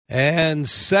And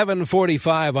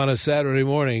 7:45 on a Saturday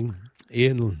morning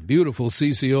in beautiful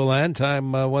CCO land.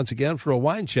 Time once again for a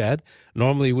wine chat.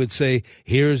 Normally we'd say,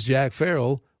 here's Jack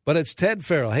Farrell, but it's Ted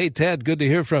Farrell. Hey, Ted, good to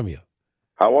hear from you.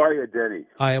 How are you, Denny?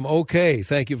 I am okay.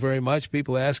 Thank you very much.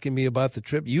 People asking me about the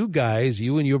trip. You guys,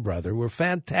 you and your brother, were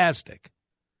fantastic.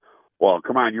 Well,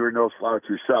 come on, you were no slouch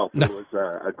yourself. It was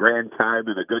a grand time,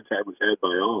 and a good time was had by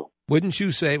all. Wouldn't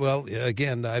you say, well,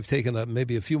 again, I've taken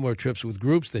maybe a few more trips with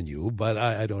groups than you, but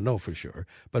I don't know for sure.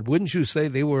 But wouldn't you say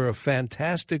they were a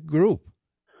fantastic group?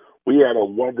 We had a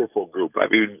wonderful group. I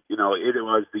mean, it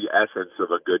was the essence of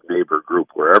a good neighbor group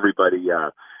where everybody,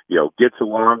 gets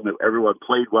along. Everyone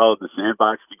played well in the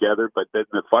sandbox together. But then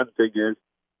the fun thing is,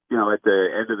 at the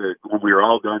end of when we were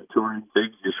all done touring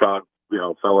things, you saw,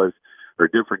 fellas or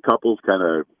different couples kind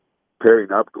of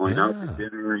pairing up, going out to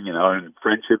dinner, and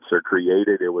friendships are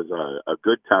created. It was a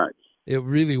good time. It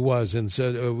really was. And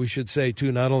so we should say,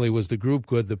 too, not only was the group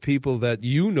good, the people that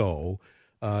you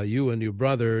and your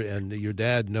brother and your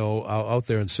dad know out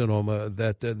there in Sonoma,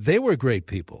 that they were great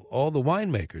people, all the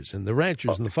winemakers and the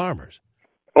ranchers and the farmers.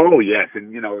 Oh, yes.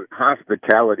 And,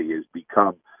 hospitality has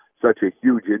become such a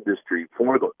huge industry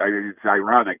it's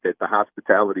ironic that the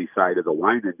hospitality side of the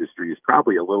wine industry is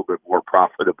probably a little bit more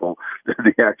profitable than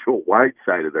the actual wine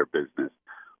side of their business.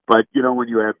 But, when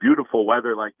you have beautiful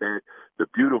weather like that, the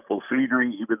beautiful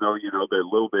scenery, even though, they're a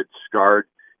little bit scarred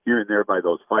here and there by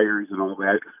those fires and all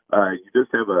that, you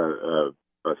just have a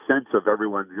sense of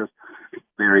everyone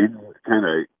they're in kind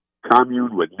of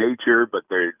commune with nature, but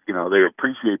they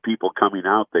appreciate people coming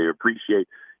out. They appreciate,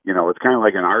 it's kind of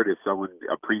like an artist, someone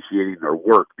appreciating their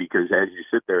work, because as you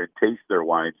sit there and taste their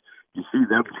wines, you see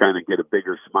them trying to get a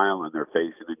bigger smile on their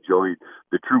face and enjoying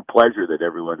the true pleasure that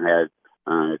everyone had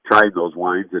trying those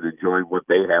wines and enjoying what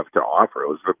they have to offer. It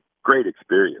was a great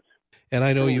experience. And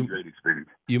I know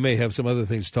you may have some other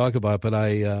things to talk about, but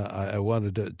I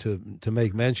wanted to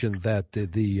make mention that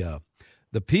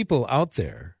the people out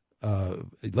there,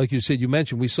 like you said, you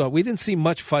mentioned we didn't see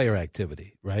much fire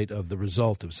activity, right, of the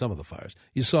result of some of the fires.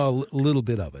 You saw a little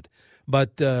bit of it.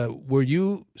 But were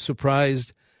you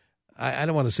surprised? I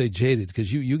don't want to say jaded,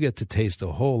 because you get to taste a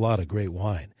whole lot of great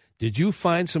wine. Did you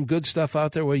find some good stuff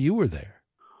out there where you were there?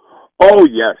 Oh,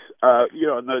 yes.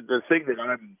 The thing that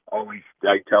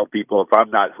I tell people, if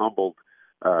I'm not humbled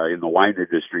in the wine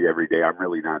industry every day, I'm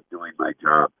really not doing my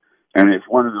job. And it's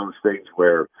one of those things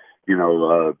where, you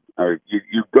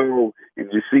go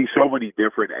and you see so many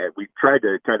different, we tried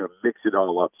to kind of mix it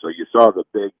all up. So you saw the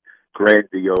big,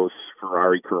 grandiose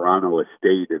Ferrari Carano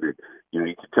estate, and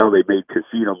you could tell they made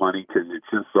casino money because it's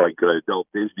just like adult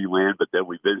Disneyland. But then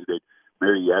we visited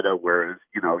Marietta, where,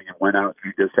 you went out,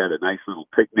 you just had a nice little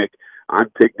picnic on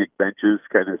picnic benches,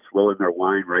 kind of swilling their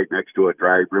wine right next to a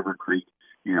dry river creek,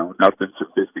 nothing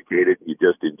sophisticated. You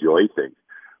just enjoy things.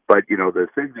 But, the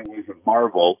thing that was a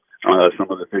marvel, some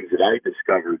of the things that I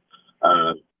discovered,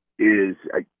 is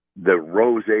the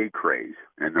rosé craze.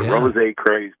 And the rosé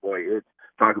craze, boy, it's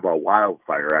talk about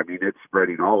wildfire. I mean, it's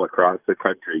spreading all across the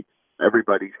country.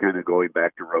 Everybody's kind of going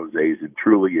back to rosés and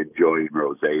truly enjoying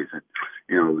rosés. And,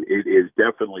 it is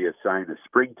definitely a sign of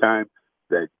springtime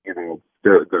that,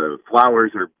 the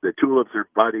flowers the tulips are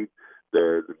budding,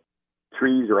 the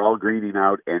trees are all greening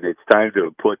out, and it's time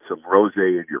to put some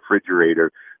rosé in your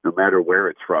refrigerator, no matter where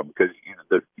it's from. Because,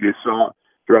 you saw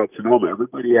throughout Sonoma,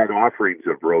 everybody had offerings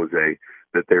of rosé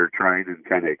that they're trying and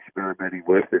kind of experimenting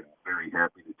with, and very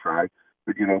happy to try.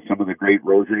 But, some of the great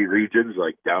rosé regions,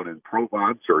 like down in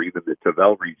Provence or even the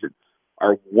Tavel region,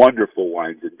 are wonderful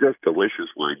wines and just delicious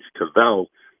wines. Tavel,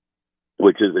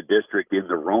 which is a district in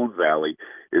the Rhone Valley,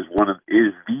 is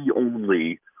the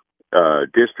only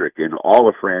district in all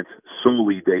of France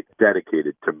solely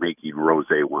dedicated to making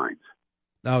rosé wines.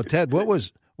 Now, Ted, what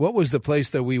was the place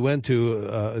that we went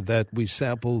to that we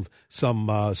sampled some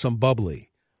bubbly?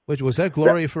 Which was that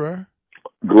Gloria Ferrer?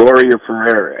 Gloria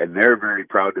Ferrer, and they're very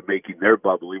proud of making their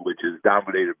bubbly, which is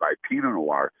dominated by Pinot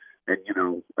Noir. And,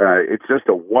 it's just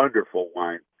a wonderful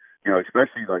wine,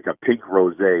 especially like a pink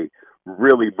rosé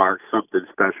really marks something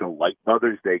special, like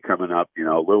Mother's Day coming up. A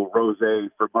little rosé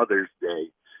for Mother's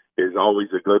Day is always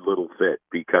a good little fit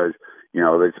because,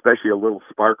 especially a little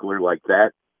sparkler like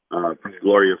that from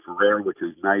Gloria Ferrer, which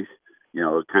is nice,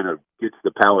 it kind of gets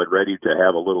the palate ready to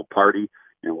have a little party.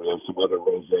 We have some other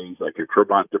rosés like a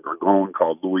Cremant de Bourgogne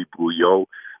called Louis Bouillot.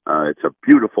 It's a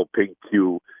beautiful pink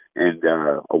hue and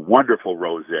a wonderful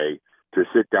rosé to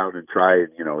sit down and try and,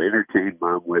 entertain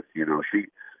Mom with. She,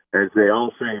 as they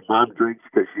all say, Mom drinks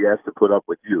because she has to put up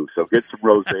with you. So get some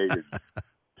rosé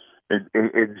and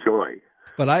enjoy.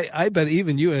 But I bet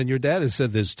even you, and your dad has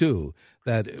said this too,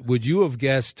 that would you have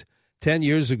guessed 10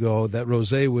 years ago that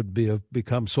rosé would have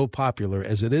become so popular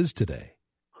as it is today?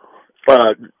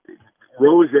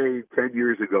 Rosé 10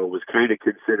 years ago was kind of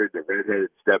considered the redheaded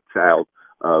stepchild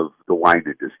of the wine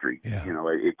industry. Yeah. You know,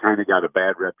 it kind of got a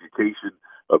bad reputation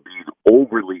of being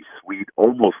overly sweet,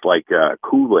 almost like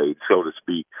Kool-Aid, so to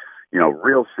speak. You know,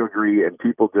 real sugary, and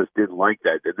people just didn't like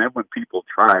that. And then when people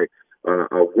try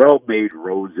a well-made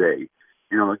rosé,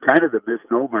 you know, and kind of the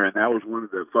misnomer, and that was one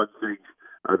of the fun things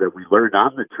that we learned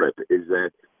on the trip, is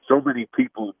that so many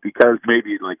people, because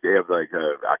maybe like they have like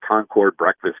a Concord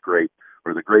breakfast grape,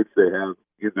 or the grapes they have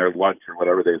in their lunch or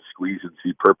whatever, they squeeze and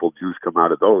see purple juice come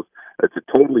out of those. It's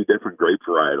a totally different grape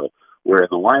varietal. Where in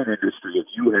the wine industry, if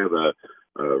you have a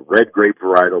red grape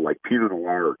varietal like Pinot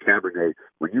Noir or Cabernet,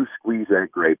 when you squeeze that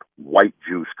grape, white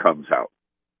juice comes out.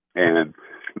 And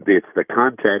it's the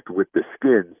contact with the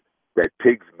skins that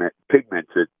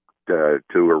pigments it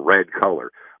to a red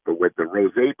color. But what the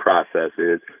rosé process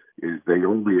is they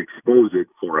only expose it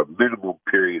for a minimum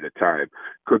period of time.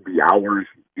 Could be hours,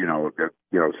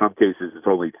 some cases it's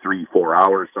only 3-4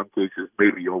 hours, some cases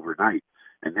maybe overnight.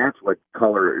 And that's what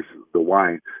colors the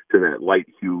wine to that light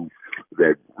hue,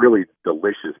 that really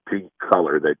delicious pink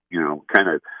color that, kind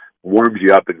of warms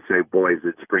you up and say, boys,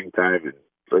 it's springtime and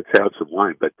let's have some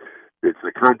wine. But it's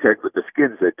the contact with the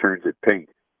skins that turns it pink.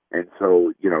 And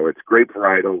so, it's grape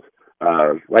varietals,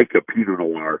 like a Pinot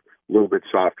Noir, a little bit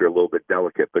softer, a little bit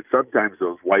delicate. But sometimes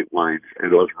those white wines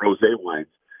and those rosé wines,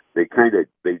 they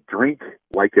drink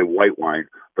like a white wine,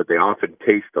 but they often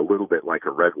taste a little bit like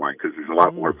a red wine because there's a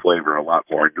lot more flavor, a lot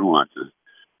more nuances.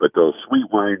 But those sweet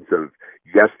wines of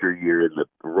yesteryear in the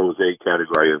rosé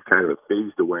category have kind of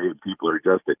phased away, and people are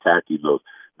just attacking those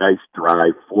nice,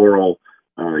 dry, floral,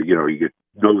 you get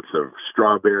notes of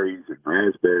strawberries and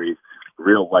raspberries,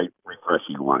 real light,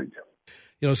 refreshing wines.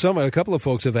 A couple of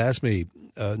folks have asked me,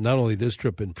 not only this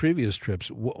trip and previous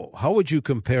trips, how would you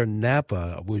compare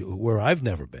Napa, where I've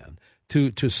never been,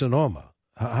 to Sonoma?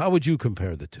 How would you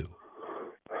compare the two?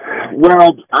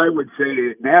 Well, I would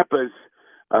say Napa's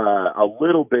a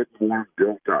little bit more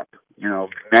built up.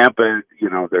 Napa,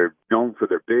 they're known for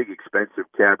their big, expensive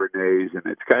Cabernets, and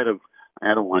it's kind of,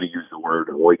 I don't want to use the word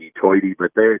hoity-toity,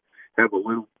 but they have a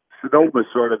little, Sonoma's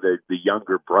sort of the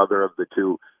younger brother of the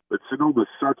two, but Sonoma's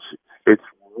it's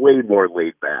way more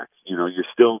laid back. You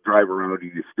still drive around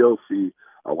and you still see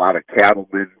a lot of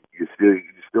cattlemen, you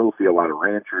still see a lot of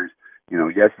ranchers.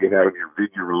 Yes, you have your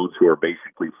vignerons who are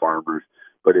basically farmers,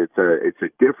 but it's a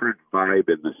different vibe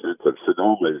in the sense of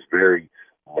Sonoma is very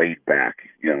laid back.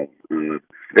 And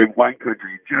wine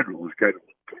country in general is kind of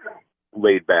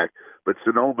laid back, but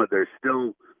Sonoma, there's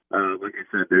still, like I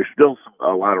said, there's still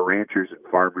a lot of ranchers and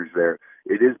farmers there.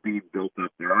 It is being built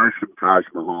up. There are some Taj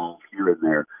Mahals here and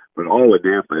there, but all of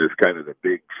Napa is kind of the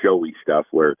big showy stuff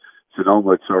where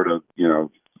Sonoma sort of,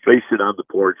 they sit on the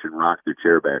porch and rock their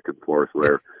chair back and forth,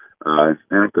 where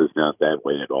Napa's not that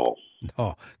way at all.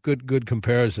 Oh, good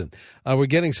comparison. We're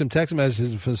getting some text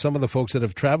messages from some of the folks that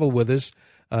have traveled with us.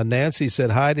 Nancy said,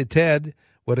 hi to Ted.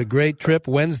 What a great trip.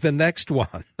 When's the next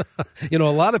one? A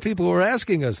lot of people were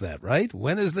asking us that, right?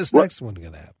 When is this next one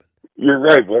going to happen? You're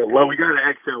right. Well, we got to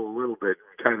exhale a little bit,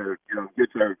 kind of,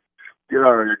 get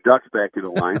our ducks back in the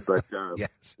line. But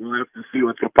yes. We'll have to see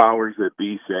what the powers that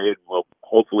be say, and we'll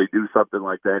hopefully do something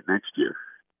like that next year.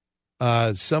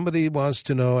 Somebody wants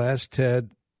to know, ask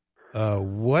Ted,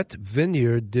 what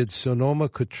vineyard did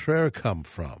Sonoma-Cutrer come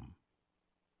from?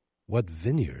 What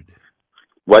vineyard?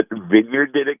 What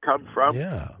vineyard did it come from?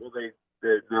 Yeah. Well,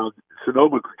 now,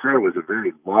 Sonoma-Cutrer was a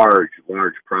very large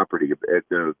property. At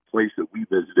the place that we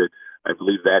visited, I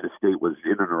believe that estate was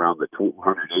in and around the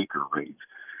 200-acre range.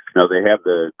 Now, they have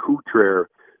the Cutrer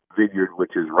vineyard,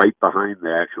 which is right behind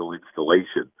the actual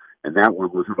installation, and that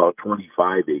one was about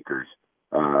 25 acres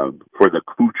for the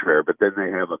Cutrer. But then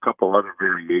they have a couple other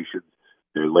variations,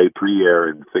 Les Prières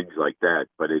and things like that.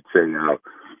 But it's the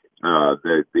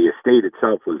estate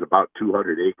itself was about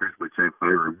 200 acres, which, if I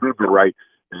remember right,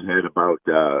 it had about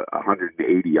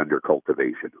 180 under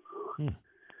cultivation.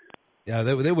 Yeah,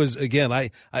 there was, again,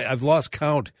 I've lost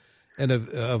count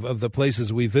of the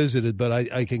places we visited, but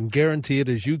I can guarantee it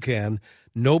as you can,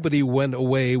 nobody went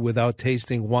away without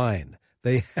tasting wine.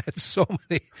 They had so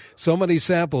many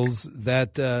samples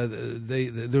that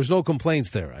there's no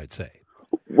complaints there, I'd say.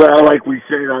 Well, like we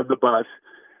say on the bus,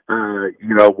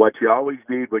 what you always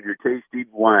need when you're tasting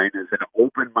wine is an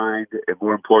open mind and,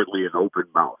 more importantly, an open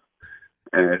mouth.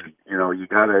 And, you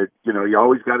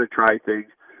always got to try things.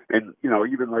 And,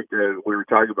 even like we were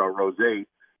talking about rosé,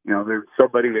 there's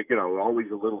somebody that, always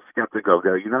a little skeptical.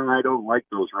 I don't like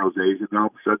those rosés. And all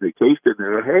of a sudden they taste it and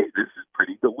they're like, hey, this is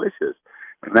pretty delicious.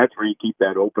 And that's where you keep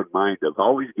that open mind of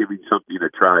always giving something a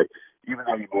try. even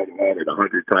though you might have had it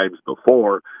 100 times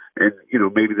before. And,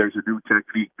 maybe there's a new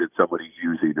technique that somebody's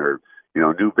using, or,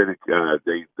 new vinegar,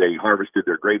 they harvested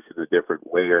their grapes in a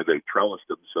different way, or they trellised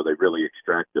them so they really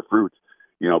extract the fruits,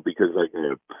 because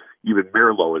even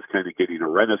Merlot is kind of getting a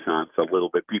renaissance a little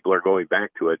bit. People are going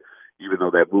back to it, even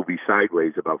though that movie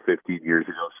Sideways about 15 years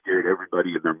ago scared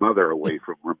everybody and their mother away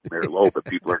from Merlot, but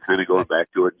people are kind of going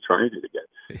back to it and trying it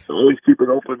again. So always keep an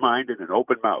open mind and an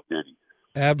open mouth, Denny.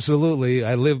 Absolutely.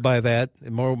 I live by that,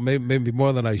 maybe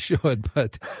more than I should.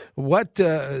 But what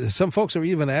some folks are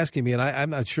even asking me, and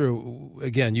I'm not sure,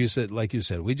 again, like you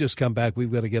said, we just come back,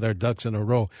 we've got to get our ducks in a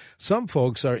row. Some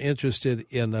folks are interested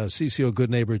in a CCO Good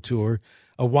Neighbor tour,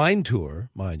 a wine tour,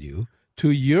 mind you, to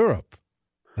Europe.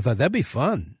 I thought that'd be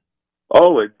fun.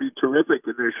 Oh, it'd be terrific,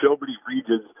 and there's so many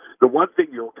regions. The one thing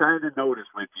you'll kind of notice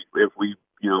if we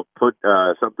put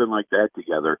something like that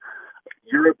together,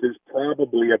 Europe is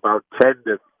probably about 10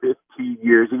 to 15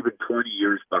 years, even 20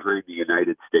 years behind the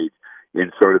United States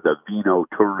in sort of the vino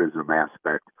tourism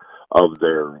aspect of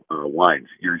their wines.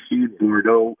 You're seeing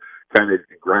Bordeaux kind of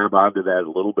grab onto that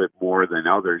a little bit more than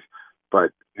others,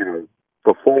 but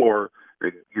before,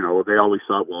 they always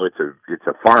thought, well, it's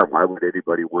a farm. Why would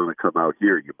anybody want to come out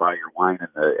here? You buy your wine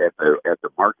at the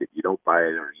market. You don't buy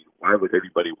it, or why would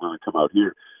anybody want to come out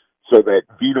here? So that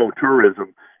vino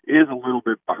tourism is a little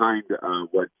bit behind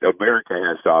what America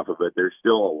has to offer, but there's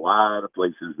still a lot of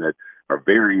places that are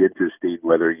very interesting,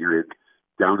 whether you're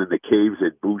down in the caves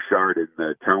at Bouchard in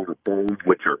the town of Beaune,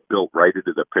 which are built right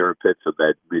into the parapets of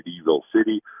that medieval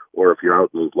city, or if you're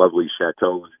out in those lovely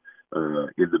chateaus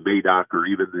in the Médoc, or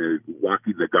even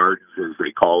walking the gardens, as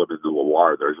they call them, in the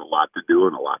Loire. There's a lot to do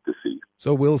and a lot to see.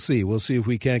 So we'll see. We'll see if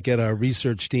we can't get our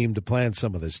research team to plan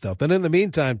some of this stuff. But in the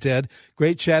meantime, Ted,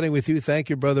 great chatting with you. Thank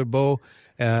you, Brother Bo.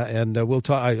 And we'll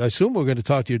talk. I assume we're going to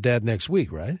talk to your dad next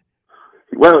week, right?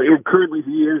 Well, currently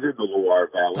he is in the Loire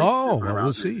Valley. Oh, well,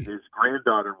 we'll see. His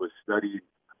granddaughter was studying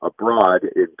abroad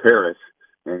in Paris,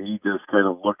 and he just kind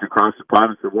of looked across the pond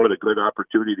and said, what a good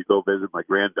opportunity to go visit my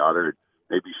granddaughter and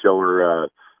maybe show her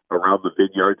around the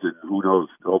vineyards, and who knows,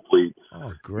 hopefully,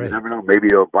 great. You never know, maybe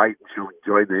he'll bite and she'll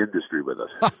join the industry with us.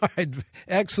 All right,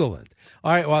 excellent.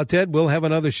 All right, well, Ted, we'll have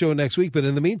another show next week, but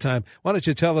in the meantime, why don't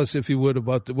you tell us, if you would,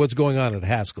 about what's going on at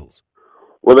Haskell's?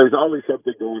 Well, there's always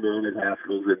something going on at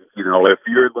Haskell's, and, if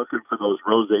you're looking for those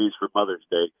rosés for Mother's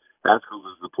Day, Haskell's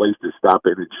is the place to stop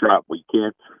in and shop. We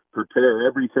can't prepare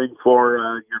everything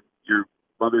for your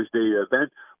Mother's Day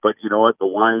event, but you know what? The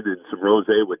wine and some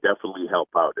rosé would definitely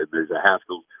help out. And there's a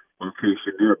Haskell's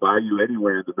location nearby you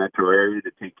anywhere in the metro area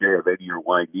to take care of any of your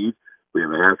wine needs. We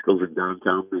have a Haskell's in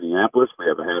downtown Minneapolis. We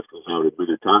have a Haskell's out in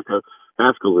Minnetonka,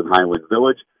 Haskell's in Highland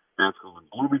Village, Haskell's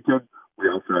in Bloomington. We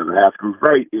also have a Haskell's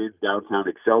right in downtown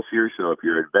Excelsior. So if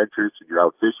you're adventurous and you're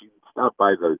out fishing, stop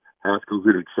by the Haskell's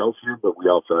in Excelsior. But we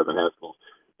also have a Haskell's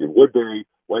in Woodbury,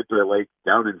 White Bear Lake,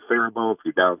 down in Faribault if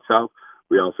you're down south.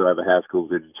 We also have a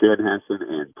Haskell's in Chanhassen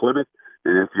and Plymouth.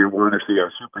 And if you want to see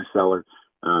our super cellar,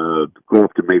 go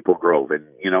up to Maple Grove. And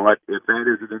you know what? If that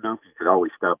isn't enough, you can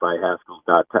always stop by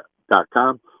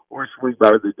Haskells.com or swing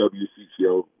by the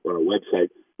WCCO website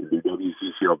and do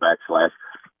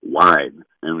WCCO/wine.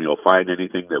 And you'll find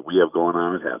anything that we have going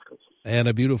on at Haskell's. And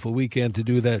a beautiful weekend to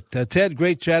do that. Ted,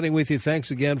 great chatting with you.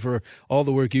 Thanks again for all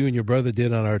the work you and your brother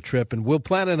did on our trip. And we'll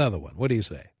plan another one. What do you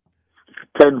say?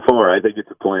 10-4. I think it's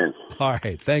a plan. All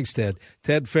right. Thanks, Ted.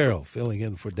 Ted Farrell filling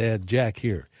in for Dad Jack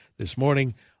here this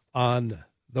morning on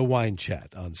the Wine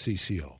Chat on CCO.